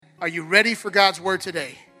Are you ready for God's word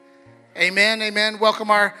today? Amen, amen.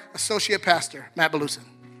 Welcome our associate pastor, Matt Belusin.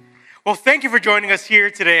 Well, thank you for joining us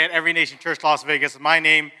here today at Every Nation Church Las Vegas. My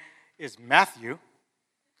name is Matthew.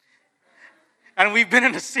 And we've been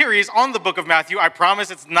in a series on the book of Matthew. I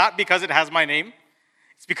promise it's not because it has my name.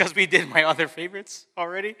 It's because we did my other favorites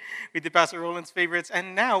already. We did Pastor Roland's favorites.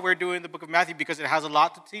 And now we're doing the book of Matthew because it has a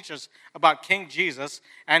lot to teach us about King Jesus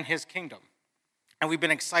and his kingdom. And we've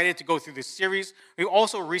been excited to go through this series. We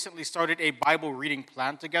also recently started a Bible reading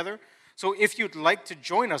plan together. So if you'd like to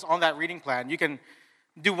join us on that reading plan, you can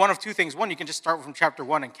do one of two things. One, you can just start from chapter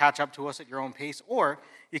 1 and catch up to us at your own pace. Or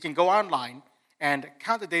you can go online and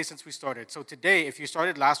count the days since we started. So today, if you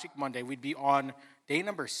started last week Monday, we'd be on day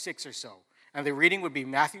number 6 or so. And the reading would be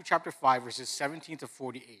Matthew chapter 5, verses 17 to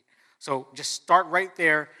 48. So just start right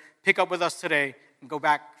there, pick up with us today, and go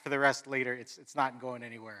back for the rest later. It's not going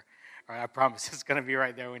anywhere. All right, I promise it's going to be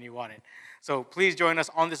right there when you want it. So please join us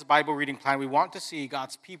on this Bible reading plan. We want to see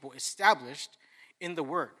God's people established in the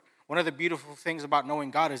Word. One of the beautiful things about knowing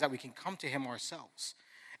God is that we can come to Him ourselves.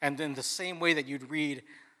 And in the same way that you'd read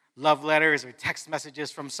love letters or text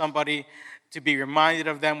messages from somebody to be reminded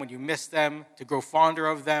of them when you miss them, to grow fonder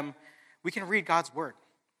of them, we can read God's Word.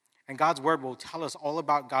 And God's Word will tell us all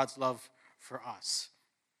about God's love for us.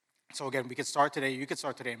 So again, you could start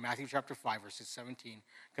today in Matthew chapter 5, verses 17,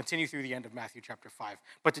 continue through the end of Matthew chapter 5.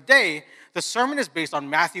 But today, the sermon is based on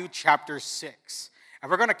Matthew chapter 6. And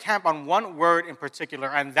we're going to camp on one word in particular,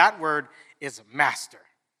 and that word is master.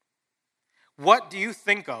 What do you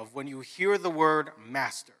think of when you hear the word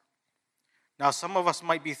master? Now, some of us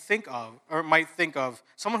might think of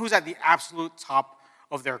someone who's at the absolute top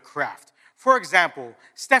of their craft. For example,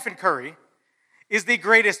 Stephen Curry is the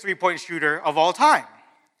greatest three-point shooter of all time.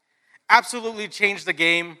 Absolutely changed the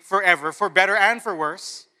game forever, for better and for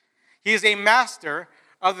worse. He is a master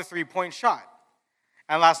of the three-point shot.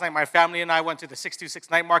 And last night, my family and I went to the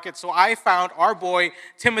 626 night market, so I found our boy,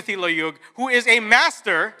 Timothy Layug, who is a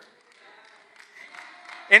master,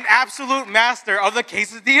 an absolute master of the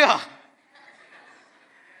quesadilla.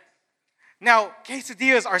 Now,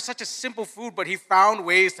 quesadillas are such a simple food, but he found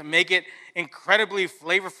ways to make it incredibly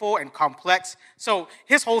flavorful and complex. So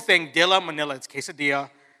his whole thing, Dilla Manila, it's quesadilla,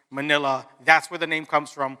 Manila, that's where the name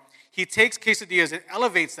comes from. He takes quesadillas and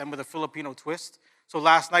elevates them with a Filipino twist. So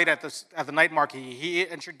last night at the night market, he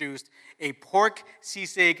introduced a pork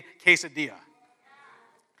sisig quesadilla.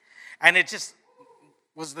 And it just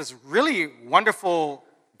was this really wonderful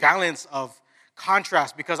balance of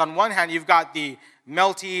contrast, because on one hand, you've got the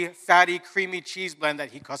melty, fatty, creamy cheese blend that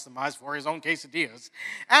he customized for his own quesadillas.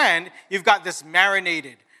 And you've got this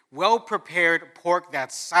marinated, well-prepared pork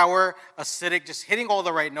that's sour, acidic, just hitting all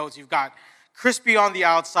the right notes. You've got crispy on the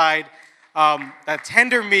outside, that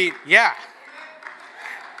tender meat. Yeah.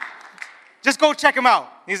 Just go check him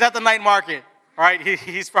out. He's at the night market. All right,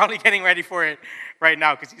 he's probably getting ready for it right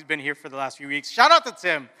now because he's been here for the last few weeks. Shout out to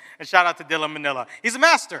Tim and shout out to Dilla Manila. He's a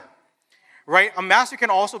master, right? A master can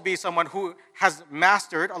also be someone who has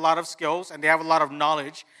mastered a lot of skills and they have a lot of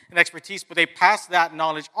knowledge and expertise, but they pass that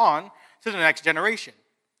knowledge on to the next generation,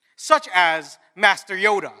 such as Master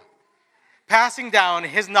Yoda, passing down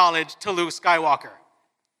his knowledge to Luke Skywalker.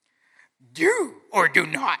 Do or do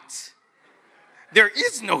not. There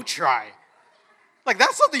is no try. Like,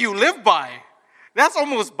 that's something you live by. That's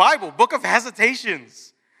almost Bible, Book of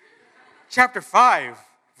Hesitations. Chapter 5,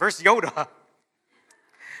 verse Yoda.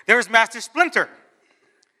 There's Master Splinter,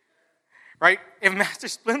 right? If Master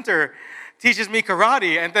Splinter teaches me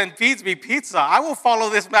karate and then feeds me pizza, I will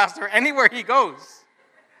follow this master anywhere he goes.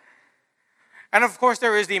 And of course,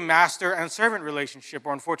 there is the master and servant relationship,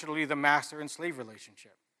 or unfortunately, the master and slave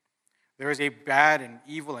relationship. There is a bad and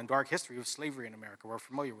evil and dark history of slavery in America. We're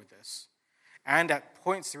familiar with this. And at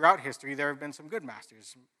points throughout history, there have been some good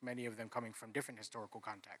masters, many of them coming from different historical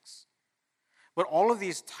contexts. But all of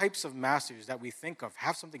these types of masters that we think of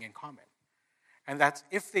have something in common. And that's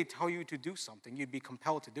if they tell you to do something, you'd be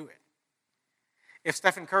compelled to do it. If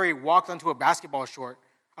Stephen Curry walked onto a basketball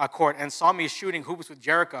court and saw me shooting hoops with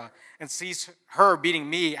Jerica and sees her beating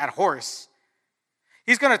me at horse,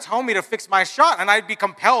 he's going to tell me to fix my shot, and I'd be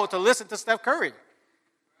compelled to listen to Steph Curry.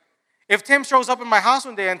 If Tim shows up in my house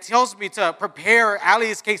one day and tells me to prepare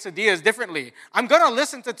Ali's quesadillas differently, I'm going to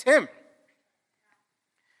listen to Tim.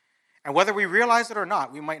 And whether we realize it or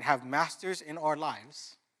not, we might have masters in our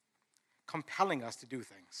lives compelling us to do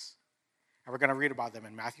things. And we're going to read about them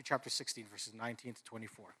in Matthew chapter 16, verses 19 to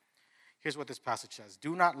 24. Here's what this passage says.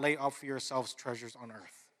 Do not lay up for yourselves treasures on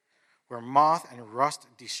earth, where moth and rust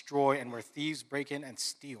destroy and where thieves break in and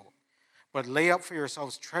steal. But lay up for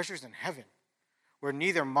yourselves treasures in heaven, where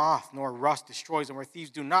neither moth nor rust destroys and where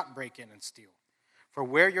thieves do not break in and steal. For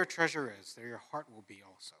where your treasure is, there your heart will be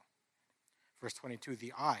also. Verse 22,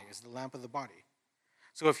 the eye is the lamp of the body.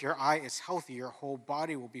 So if your eye is healthy, your whole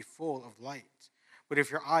body will be full of light. But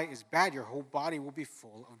if your eye is bad, your whole body will be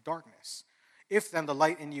full of darkness. If then the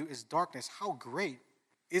light in you is darkness, how great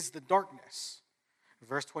is the darkness?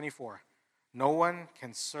 Verse 24, no one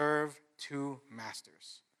can serve two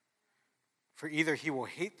masters. For either he will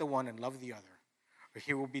hate the one and love the other, or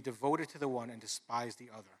he will be devoted to the one and despise the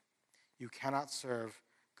other. You cannot serve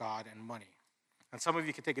God and money. And some of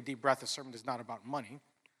you can take a deep breath. The sermon is not about money.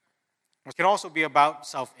 It can also be about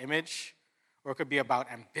self-image, or it could be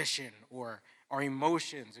about ambition or our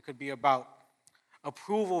emotions. It could be about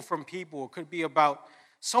approval from people. It could be about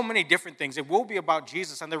so many different things. It will be about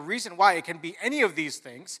Jesus. And the reason why it can be any of these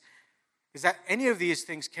things is that any of these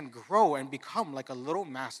things can grow and become like a little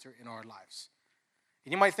master in our lives.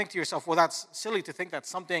 And you might think to yourself, well, that's silly to think that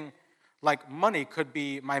something like money could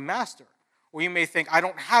be my master. Or you may think, I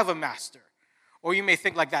don't have a master. Or you may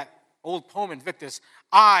think like that old poem Invictus,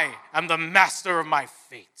 I am the master of my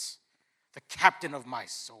fate, the captain of my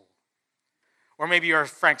soul. Or maybe you're a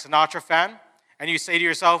Frank Sinatra fan, and you say to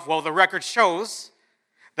yourself, well, the record shows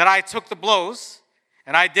that I took the blows,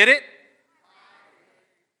 and I did it.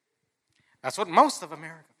 That's what most of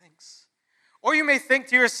America thinks. Or you may think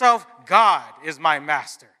to yourself, God is my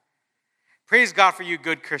master. Praise God for you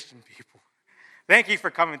good Christian people. Thank you for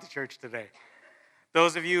coming to church today.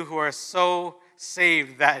 Those of you who are so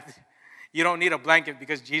saved that you don't need a blanket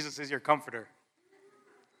because Jesus is your comforter.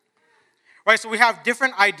 Right, so we have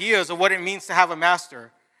different ideas of what it means to have a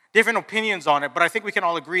master, different opinions on it, but I think we can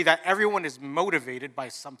all agree that everyone is motivated by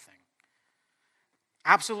something.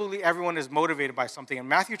 Absolutely everyone is motivated by something. And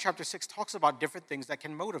Matthew chapter 6 talks about different things that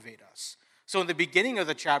can motivate us. So in the beginning of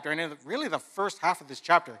the chapter, and in really the first half of this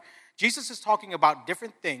chapter, Jesus is talking about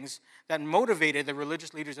different things that motivated the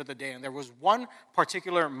religious leaders of the day. And there was one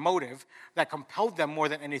particular motive that compelled them more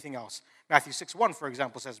than anything else. Matthew 6:1, for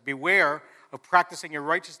example, says, beware of practicing your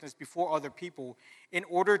righteousness before other people in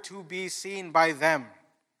order to be seen by them.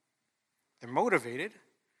 They're motivated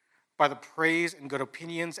by the praise and good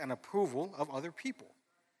opinions and approval of other people.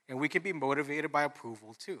 And we can be motivated by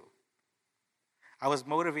approval too. I was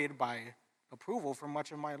motivated by approval for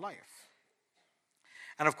much of my life.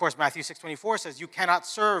 And of course, Matthew 6:24 says, you cannot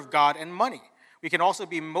serve God and money. We can also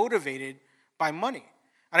be motivated by money.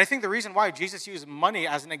 And I think the reason why Jesus used money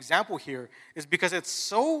as an example here is because it's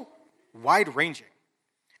so wide-ranging.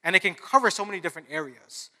 And it can cover so many different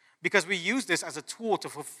areas. Because we use this as a tool to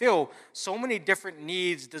fulfill so many different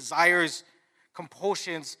needs, desires,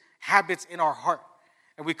 compulsions, habits in our heart.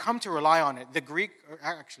 And we come to rely on it. The Greek, or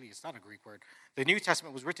actually it's not a Greek word. The New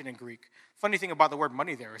Testament was written in Greek. Funny thing about the word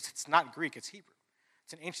money there is it's not Greek, it's Hebrew.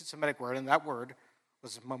 It's an ancient Semitic word, and that word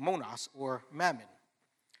was mammonas, or mammon.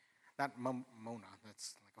 Not mamona,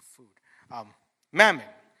 that's like a food. Mammon.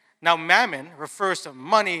 Now, mammon refers to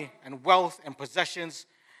money and wealth and possessions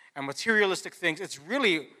and materialistic things. It's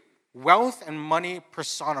really wealth and money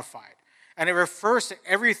personified. And it refers to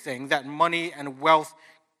everything that money and wealth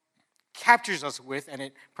captures us with, and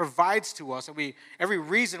it provides to us, and every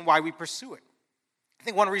reason why we pursue it. I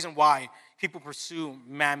think one reason why people pursue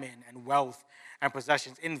mammon and wealth and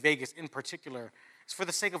possessions in Vegas in particular is for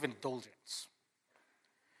the sake of indulgence.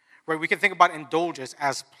 Right? We can think about indulgence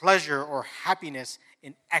as pleasure or happiness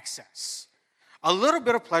in excess. A little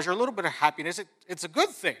bit of pleasure, a little bit of happiness, it's a good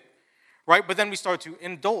thing, right? But then we start to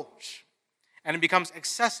indulge, and it becomes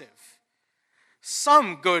excessive.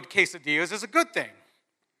 Some good quesadillas is a good thing.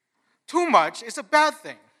 Too much is a bad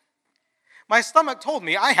thing. My stomach told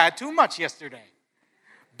me I had too much yesterday.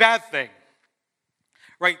 Bad thing.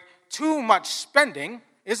 Right? Too much spending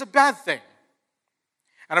is a bad thing.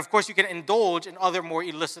 And of course, you can indulge in other more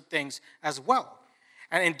illicit things as well.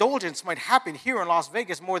 And indulgence might happen here in Las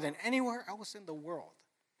Vegas more than anywhere else in the world.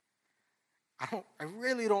 I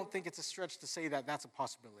really don't think it's a stretch to say that that's a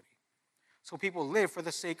possibility. So people live for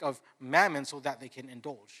the sake of mammon so that they can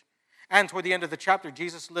indulge. And toward the end of the chapter,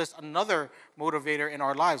 Jesus lists another motivator in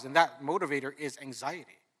our lives, and that motivator is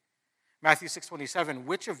anxiety. Matthew 6:27,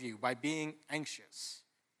 which of you, by being anxious,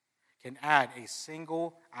 can add a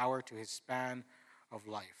single hour to his span of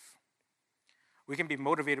life? We can be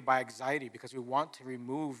motivated by anxiety because we want to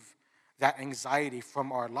remove that anxiety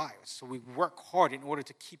from our lives. So we work hard in order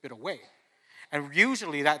to keep it away. And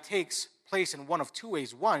usually that takes place in one of two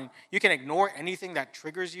ways. One, you can ignore anything that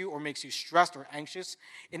triggers you or makes you stressed or anxious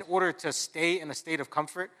in order to stay in a state of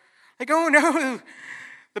comfort. Like, oh no,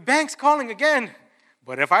 the bank's calling again.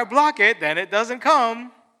 But if I block it, then it doesn't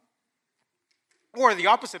come. Or the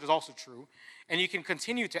opposite is also true. And you can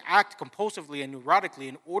continue to act compulsively and neurotically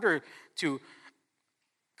in order to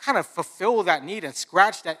kind of fulfill that need and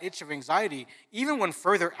scratch that itch of anxiety, even when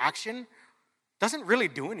further action doesn't really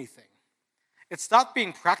do anything. It stopped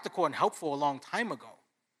being practical and helpful a long time ago.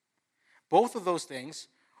 Both of those things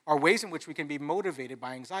are ways in which we can be motivated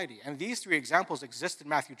by anxiety. And these three examples exist in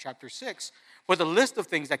Matthew chapter 6, but the list of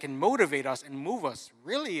things that can motivate us and move us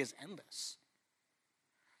really is endless.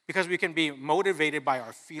 Because we can be motivated by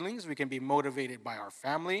our feelings, we can be motivated by our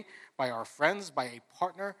family, by our friends, by a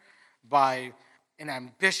partner, by an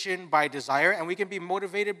ambition, by desire, and we can be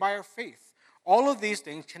motivated by our faith. All of these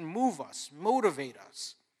things can move us, motivate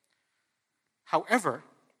us. However,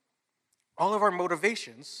 all of our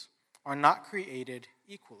motivations are not created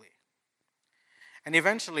equally. And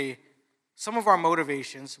eventually, some of our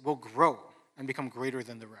motivations will grow and become greater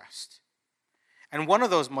than the rest. And one of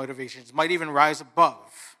those motivations might even rise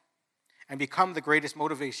above and become the greatest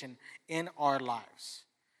motivation in our lives.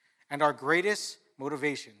 And our greatest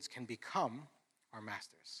motivations can become our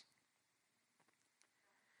masters.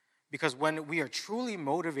 Because when we are truly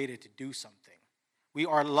motivated to do something, we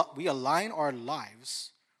align our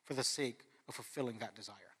lives for the sake of fulfilling that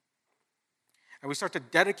desire. And we start to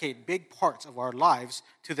dedicate big parts of our lives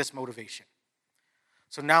to this motivation.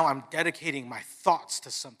 So now I'm dedicating my thoughts to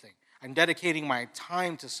something. I'm dedicating my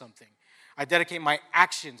time to something. I dedicate my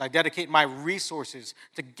actions. I dedicate my resources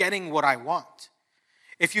to getting what I want.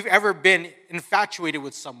 If you've ever been infatuated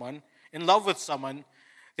with someone, in love with someone,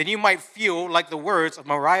 then you might feel like the words of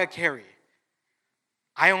Mariah Carey.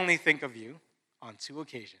 I only think of you on 2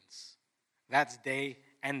 occasions. That's day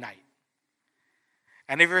and night.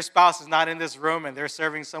 And if your spouse is not in this room and they're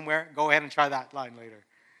serving somewhere, go ahead and try that line later.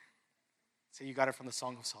 Say you got it from the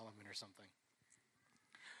Song of Solomon or something.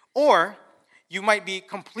 Or you might be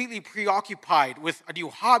completely preoccupied with a new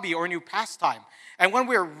hobby or a new pastime. And when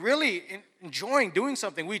we're really enjoying doing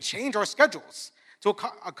something, we change our schedules to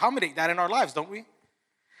accommodate that in our lives, don't we?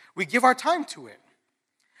 We give our time to it.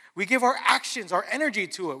 We give our actions, our energy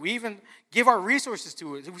to it. We even give our resources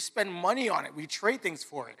to it. We spend money on it. We trade things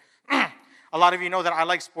for it. A lot of you know that I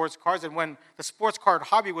like sports cars, and when the sports car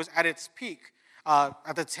hobby was at its peak,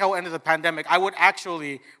 at the tail end of the pandemic, I would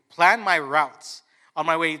actually plan my routes on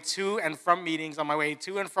my way to and from meetings, on my way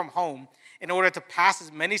to and from home, in order to pass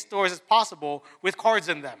as many stores as possible with cards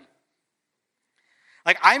in them.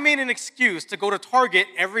 Like, I made an excuse to go to Target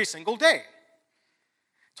every single day.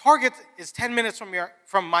 Target is 10 minutes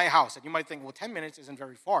from my house, and you might think, well, 10 minutes isn't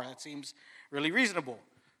very far. That seems really reasonable.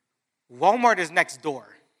 Walmart is next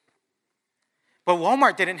door. But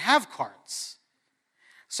Walmart didn't have cards.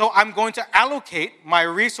 So I'm going to allocate my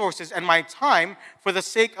resources and my time for the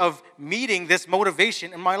sake of meeting this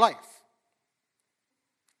motivation in my life.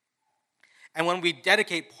 And when we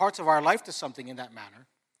dedicate parts of our life to something in that manner,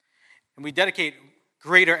 and we dedicate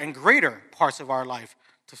greater and greater parts of our life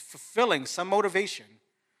to fulfilling some motivation,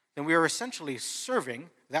 then we are essentially serving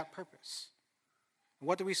that purpose.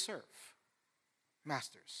 What do we serve?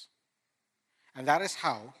 Masters. And that is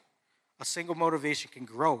how a single motivation can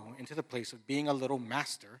grow into the place of being a little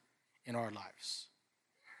master in our lives.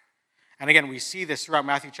 And again, we see this throughout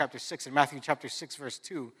Matthew chapter 6. In Matthew chapter 6, verse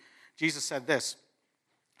 2, Jesus said this,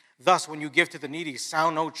 "Thus, when you give to the needy,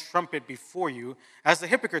 sound no trumpet before you, as the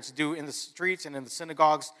hypocrites do in the streets and in the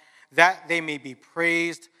synagogues, that they may be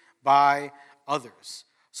praised by others."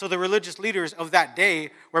 So the religious leaders of that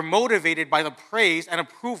day were motivated by the praise and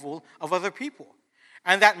approval of other people.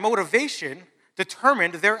 And that motivation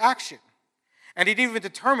determined their action. And it even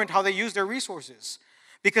determined how they used their resources.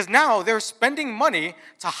 Because now they're spending money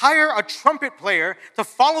to hire a trumpet player to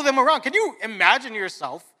follow them around. Can you imagine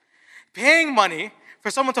yourself paying money for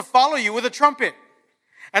someone to follow you with a trumpet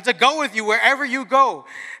and to go with you wherever you go?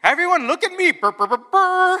 Everyone, look at me. Burr, burr, burr,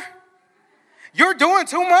 burr. You're doing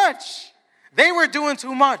too much. They were doing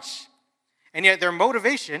too much. And yet their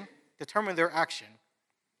motivation determined their action.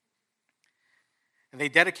 And they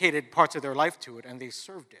dedicated parts of their life to it, and they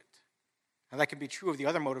served it. And that can be true of the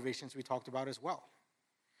other motivations we talked about as well.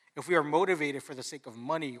 If we are motivated for the sake of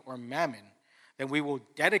money or mammon, then we will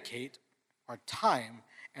dedicate our time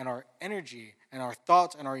and our energy and our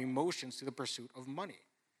thoughts and our emotions to the pursuit of money.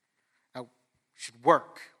 Now, we should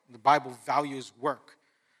work. The Bible values work.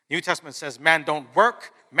 The New Testament says, man don't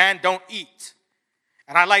work, man don't eat.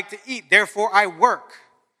 And I like to eat, therefore I work.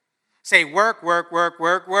 Say work, work, work,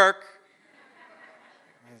 work, work.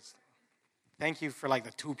 Thank you for like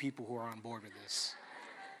the 2 people who are on board with this.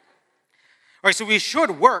 All right, so we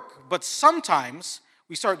should work, but sometimes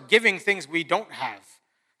we start giving things we don't have,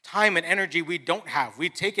 time and energy we don't have. We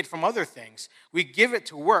take it from other things. We give it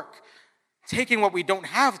to work, taking what we don't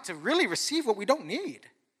have to really receive what we don't need.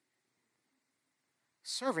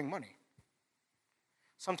 Serving money.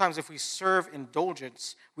 Sometimes if we serve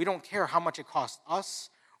indulgence, we don't care how much it costs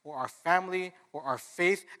us or our family or our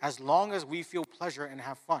faith, as long as we feel pleasure and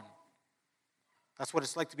have fun. That's what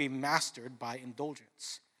it's like to be mastered by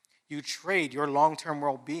indulgence. You trade your long-term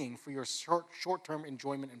well-being for your short-term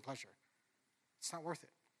enjoyment and pleasure. It's not worth it.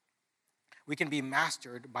 We can be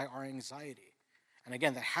mastered by our anxiety. And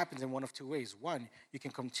again, that happens in one of two ways. One, you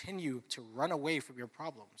can continue to run away from your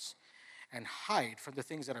problems and hide from the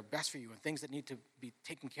things that are best for you and things that need to be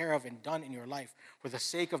taken care of and done in your life for the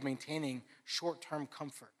sake of maintaining short-term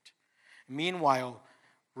comfort. Meanwhile,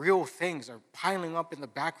 real things are piling up in the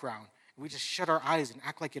background, and we just shut our eyes and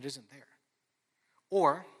act like it isn't there.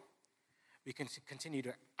 Or we can continue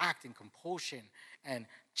to act in compulsion and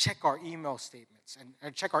check our email statements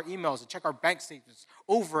and check our emails and check our bank statements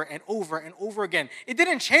over and over and over again. It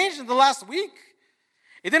didn't change in the last week.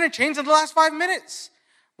 It didn't change in the last 5 minutes.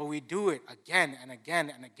 But we do it again and again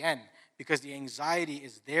and again because the anxiety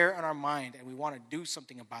is there in our mind and we want to do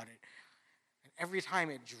something about it. And every time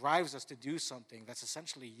it drives us to do something that's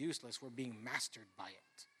essentially useless, we're being mastered by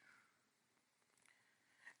it.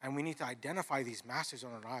 And we need to identify these masters in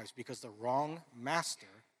our lives because the wrong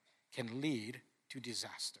master can lead to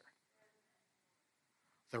disaster.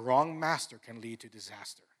 The wrong master can lead to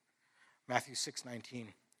disaster. Matthew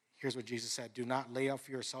 6:19. Here's what Jesus said: do not lay up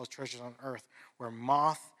for yourselves treasures on earth where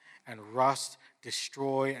moth and rust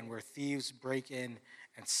destroy and where thieves break in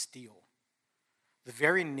and steal. The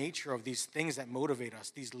very nature of these things that motivate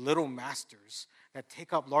us, these little masters that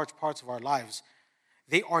take up large parts of our lives,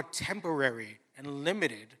 they are temporary and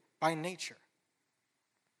limited by nature.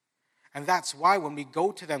 And that's why when we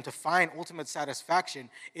go to them to find ultimate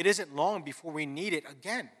satisfaction, it isn't long before we need it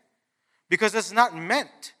again. Because it's not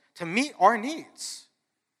meant to meet our needs.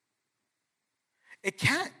 It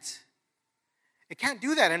can't. It can't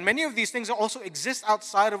do that. And many of these things also exist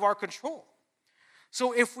outside of our control.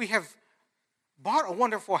 So if we have bought a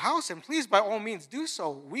wonderful house, and please by all means do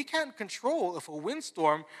so, we can't control if a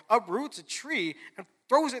windstorm uproots a tree and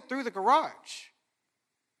throws it through the garage.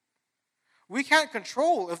 We can't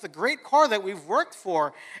control if the great car that we've worked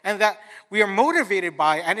for and that we are motivated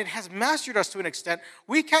by and it has mastered us to an extent,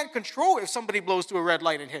 we can't control if somebody blows through a red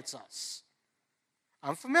light and hits us.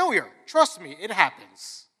 I'm familiar. Trust me, it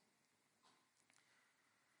happens.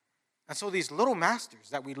 And so these little masters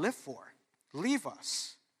that we live for leave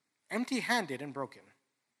us empty-handed and broken.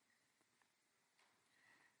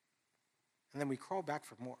 And then we crawl back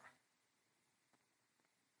for more.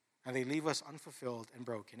 And they leave us unfulfilled and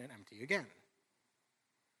broken and empty again.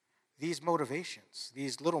 These motivations,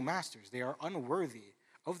 these little masters, they are unworthy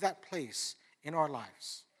of that place in our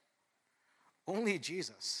lives. Only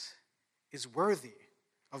Jesus is worthy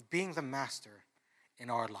of being the master in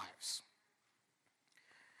our lives.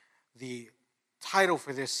 The title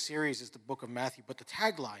for this series is the book of Matthew, but the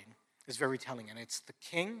tagline is very telling, and it's the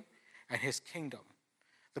King and his kingdom.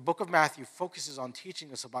 The book of Matthew focuses on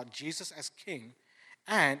teaching us about Jesus as King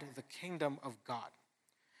and the kingdom of God.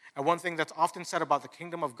 And one thing that's often said about the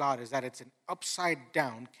kingdom of God is that it's an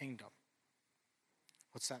upside-down kingdom.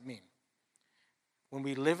 What's that mean? When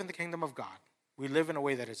we live in the kingdom of God, we live in a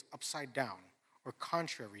way that is upside down or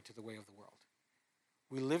contrary to the way of the world.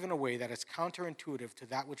 We live in a way that is counterintuitive to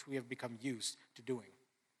that which we have become used to doing.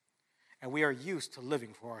 And we are used to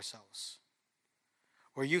living for ourselves.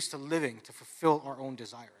 We're used to living to fulfill our own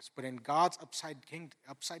desires. But in God's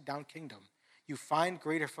upside-down kingdom, you find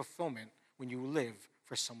greater fulfillment when you live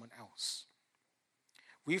for someone else.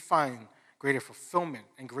 We find greater fulfillment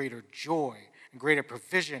and greater joy and greater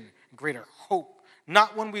provision and greater hope,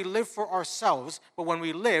 not when we live for ourselves, but when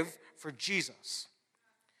we live for Jesus.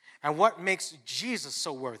 And what makes Jesus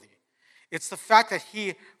so worthy? It's the fact that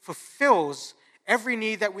he fulfills every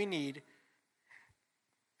need that we need,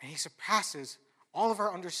 and he surpasses all of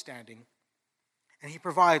our understanding, and he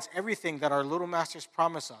provides everything that our little masters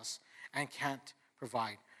promise us and can't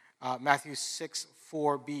provide. Matthew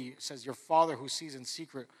 6:4b says, your Father who sees in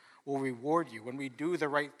secret will reward you. When we do the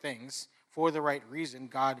right things for the right reason,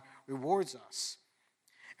 God rewards us.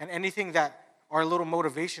 And anything that our little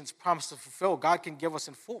motivations promise to fulfill, God can give us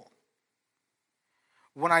in full.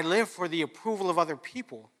 When I live for the approval of other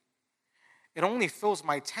people, it only fills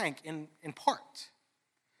my tank in part.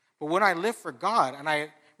 But when I live for God and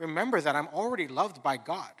I remember that I'm already loved by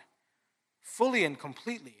God, fully and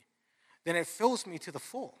completely, then it fills me to the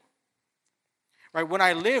full. Right? When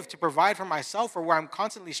I live to provide for myself or where I'm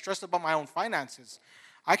constantly stressed about my own finances,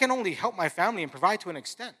 I can only help my family and provide to an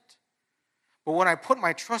extent. But when I put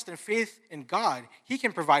my trust and faith in God, he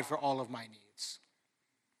can provide for all of my needs.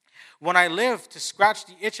 When I live to scratch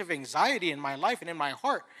the itch of anxiety in my life and in my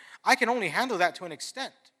heart, I can only handle that to an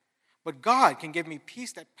extent. But God can give me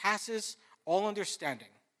peace that passes all understanding.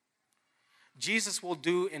 Jesus will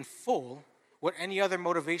do in full what any other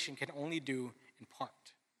motivation can only do in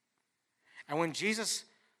part. And when Jesus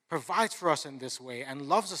provides for us in this way and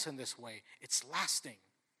loves us in this way, it's lasting.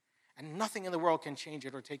 And nothing in the world can change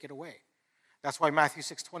it or take it away. That's why Matthew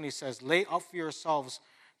 6:20 says, "Lay up for yourselves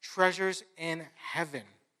treasures in heaven,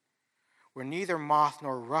 where neither moth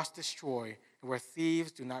nor rust destroy, and where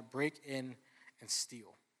thieves do not break in and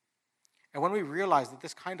steal." And when we realize that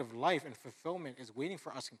this kind of life and fulfillment is waiting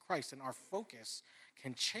for us in Christ, then our focus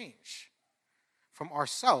can change from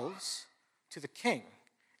ourselves to the King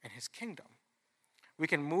and his kingdom. We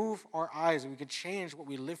can move our eyes and we can change what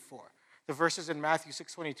we live for. The verses in Matthew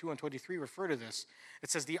 6:22 and 23 refer to this. It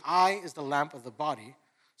says, "The eye is the lamp of the body.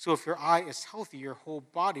 So if your eye is healthy, your whole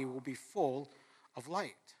body will be full of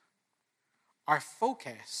light." Our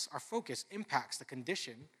focus impacts the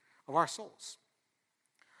condition of our souls.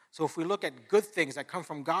 So if we look at good things that come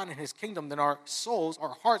from God and his kingdom, then our souls,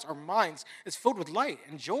 our hearts, our minds is filled with light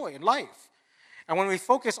and joy and life. And when we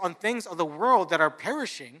focus on things of the world that are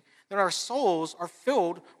perishing, then our souls are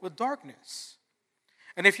filled with darkness.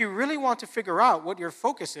 And if you really want to figure out what your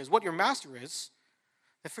focus is, what your master is,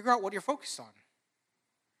 then figure out what you're focused on.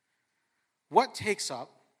 What takes up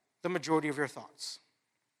the majority of your thoughts?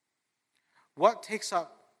 What takes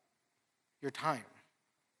up your time?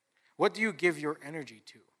 What do you give your energy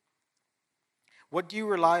to? What do you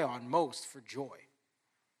rely on most for joy?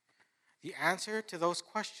 The answer to those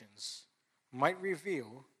questions might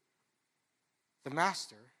reveal the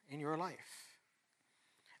master in your life.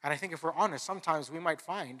 And I think if we're honest, sometimes we might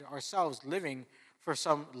find ourselves living for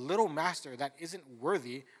some little master that isn't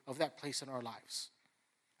worthy of that place in our lives.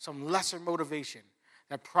 Some lesser motivation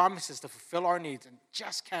that promises to fulfill our needs and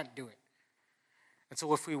just can't do it. And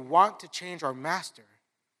so if we want to change our master,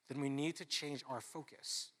 then we need to change our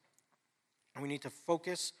focus. And we need to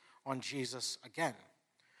focus on Jesus again.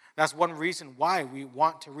 That's one reason why we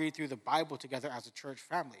want to read through the Bible together as a church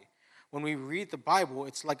family. When we read the Bible,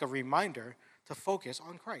 it's like a reminder to focus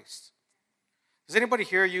on Christ. Does anybody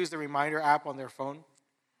here use the reminder app on their phone?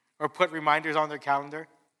 Or put reminders on their calendar?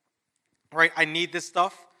 Right, I need this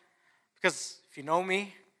stuff. Because if you know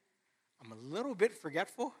me, I'm a little bit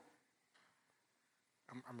forgetful.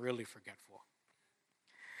 I'm really forgetful.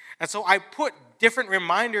 And so I put different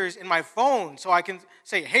reminders in my phone so I can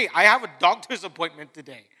say, hey, I have a doctor's appointment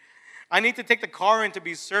today. I need to take the car in to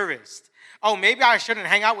be serviced. Oh, maybe I shouldn't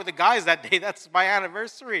hang out with the guys that day. That's my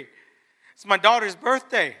anniversary. It's my daughter's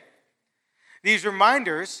birthday. These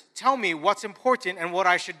reminders tell me what's important and what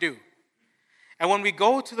I should do. And when we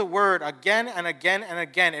go to the Word again and again and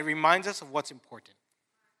again, it reminds us of what's important.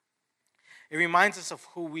 It reminds us of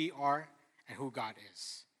who we are and who God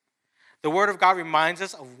is. The Word of God reminds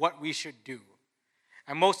us of what we should do.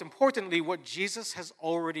 And most importantly, what Jesus has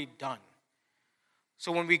already done.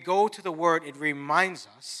 So when we go to the Word, it reminds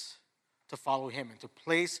us to follow Him and to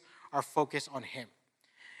place our focus on Him.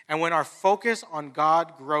 And when our focus on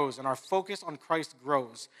God grows and our focus on Christ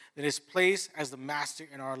grows, then His place as the Master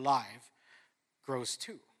in our life grows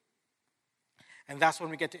too. And that's when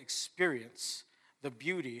we get to experience the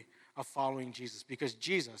beauty of following Jesus, because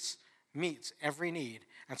Jesus meets every need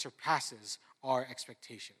and surpasses our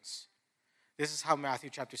expectations. This is how Matthew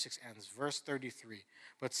chapter 6 ends, verse 33.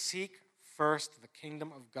 "But seek first the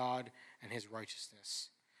kingdom of God and His righteousness,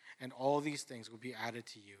 and all these things will be added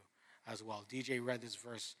to you as well." DJ read this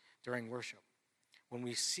verse during worship. When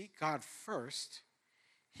we seek God first,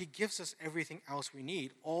 He gives us everything else we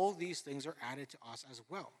need. All these things are added to us as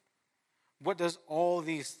well. What does all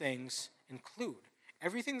these things include?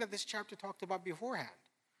 Everything that this chapter talked about beforehand.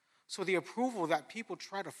 So the approval that people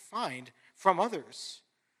try to find from others,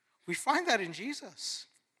 we find that in Jesus.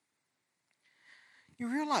 You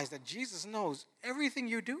realize that Jesus knows everything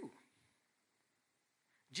you do.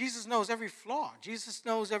 Jesus knows every flaw. Jesus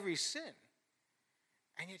knows every sin.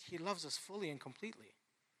 And yet He loves us fully and completely.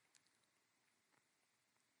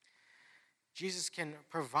 Jesus can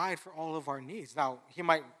provide for all of our needs. Now, He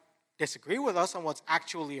might disagree with us on what's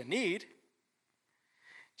actually a need.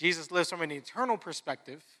 Jesus lives from an eternal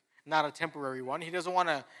perspective, not a temporary one. He doesn't want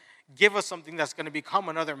to give us something that's going to become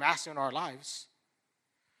another master in our lives.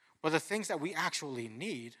 But the things that we actually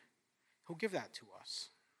need, He'll give that to us.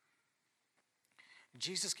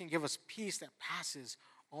 Jesus can give us peace that passes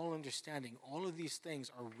all understanding. All of these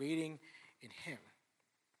things are waiting in Him.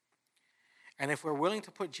 And if we're willing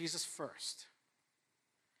to put Jesus first,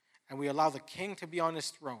 and we allow the King to be on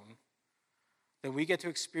His throne, then we get to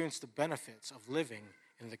experience the benefits of living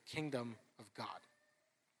in the kingdom of God.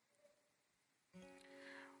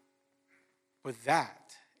 But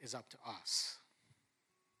that is up to us.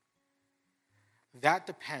 that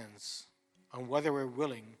depends on whether we're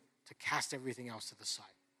willing to cast everything else to the side.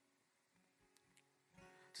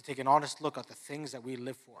 To take an honest look at the things that we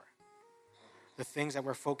live for, the things that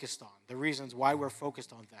we're focused on, the reasons why we're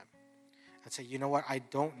focused on them, and say, you know what, I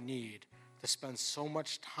don't need to spend so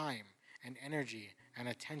much time and energy and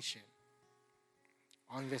attention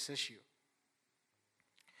on this issue,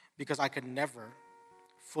 because I could never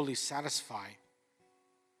fully satisfy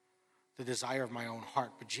the desire of my own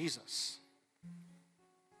heart. But Jesus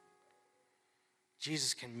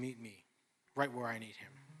can meet me right where I need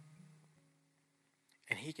him.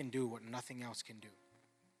 And he can do what nothing else can do.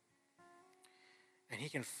 And he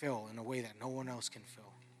can fill in a way that no one else can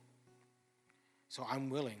fill. So I'm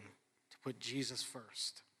willing to put Jesus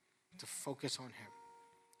first, to focus on him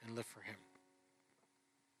and live for him.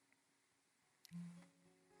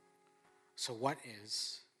 So what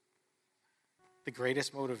is the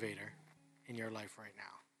greatest motivator in your life right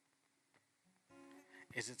now?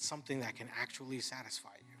 Is it something that can actually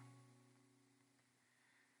satisfy you?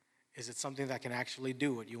 Is it something that can actually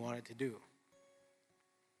do what you want it to do?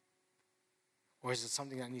 Or is it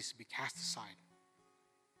something that needs to be cast aside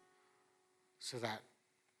so that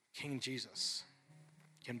King Jesus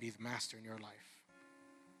can be the master in your life?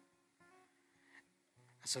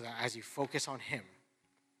 And so that as you focus on him,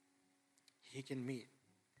 he can meet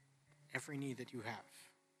every need that you have.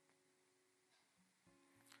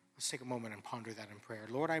 Let's take a moment and ponder that in prayer.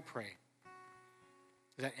 Lord, I pray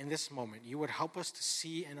that in this moment you would help us to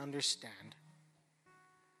see and understand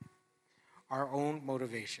our own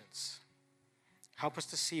motivations. Help us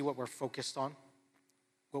to see what we're focused on,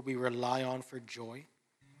 what we rely on for joy,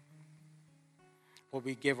 what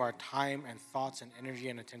we give our time and thoughts and energy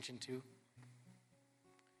and attention to.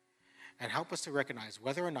 And help us to recognize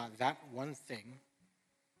whether or not that one thing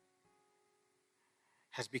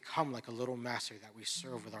has become like a little master that we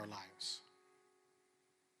serve with our lives.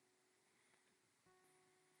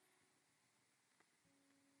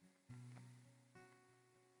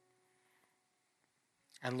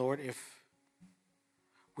 And Lord, if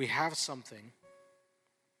we have something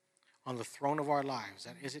on the throne of our lives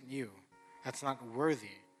that isn't you, that's not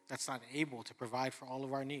worthy, that's not able to provide for all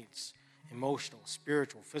of our needs, emotional,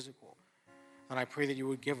 spiritual, physical, then I pray that you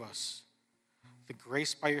would give us the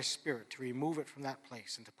grace by your Spirit to remove it from that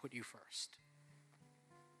place and to put you first.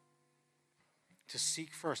 To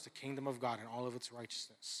seek first the kingdom of God and all of its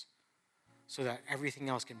righteousness, so that everything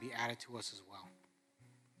else can be added to us as well.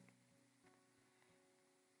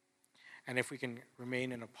 And if we can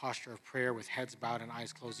remain in a posture of prayer with heads bowed and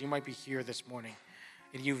eyes closed, you might be here this morning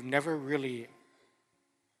and you've never really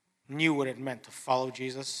knew what it meant to follow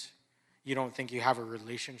Jesus. You don't think you have a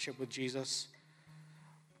relationship with Jesus.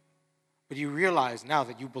 But you realize now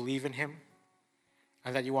that you believe in him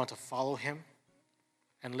and that you want to follow him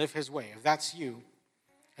and live his way. If that's you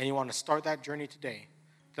and you want to start that journey today,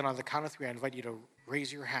 then on the count of 3, I invite you to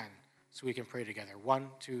raise your hand so we can pray together. 1,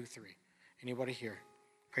 2, 3. Anybody here?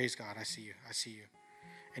 Praise God. I see you. I see you.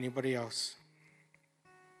 Anybody else?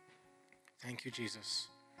 Thank you, Jesus.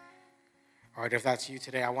 All right, if that's you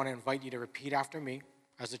today, I want to invite you to repeat after me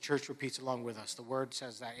as the church repeats along with us. The word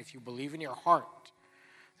says that if you believe in your heart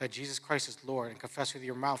that Jesus Christ is Lord and confess with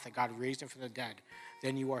your mouth that God raised him from the dead,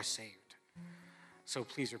 then you are saved. So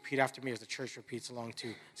please repeat after me as the church repeats along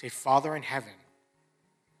too. Say, Father in heaven,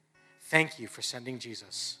 thank you for sending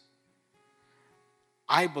Jesus.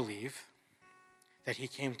 I believe that he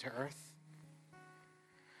came to earth,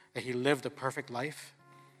 that he lived a perfect life,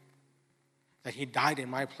 that he died in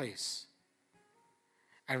my place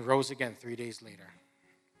and rose again 3 days later.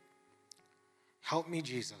 Help me,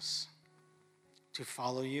 Jesus, to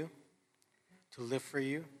follow you, to live for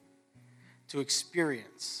you, to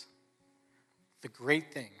experience the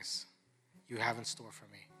great things you have in store for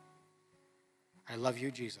me. I love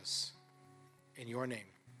you, Jesus. In your name,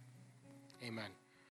 amen.